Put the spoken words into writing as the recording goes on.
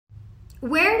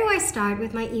Where do I start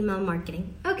with my email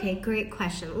marketing? Okay, great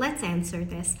question. Let's answer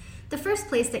this. The first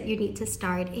place that you need to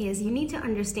start is you need to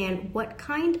understand what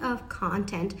kind of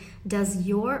content does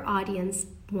your audience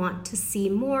want to see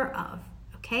more of.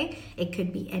 Okay, it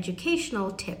could be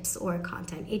educational tips or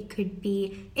content. It could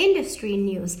be industry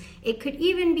news. It could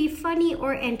even be funny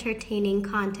or entertaining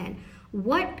content.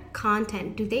 What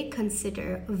content do they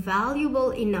consider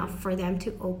valuable enough for them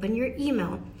to open your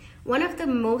email? One of the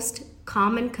most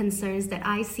common concerns that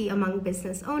I see among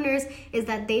business owners is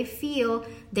that they feel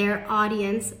their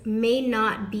audience may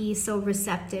not be so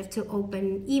receptive to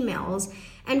open emails.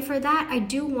 And for that, I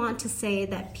do want to say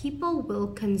that people will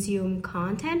consume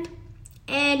content,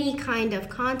 any kind of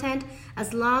content,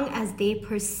 as long as they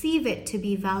perceive it to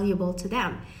be valuable to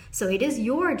them. So it is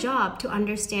your job to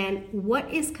understand what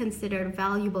is considered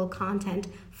valuable content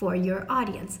for your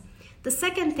audience. The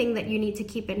second thing that you need to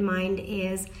keep in mind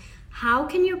is how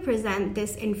can you present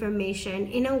this information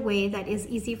in a way that is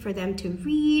easy for them to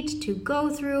read, to go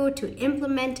through, to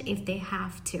implement if they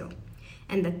have to.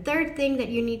 And the third thing that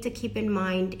you need to keep in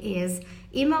mind is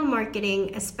email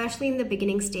marketing, especially in the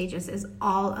beginning stages, is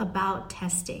all about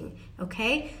testing,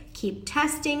 okay? Keep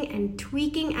testing and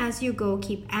tweaking as you go.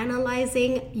 Keep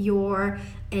analyzing your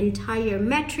entire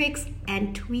metrics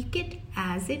and tweak it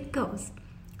as it goes.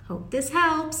 Hope this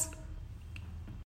helps.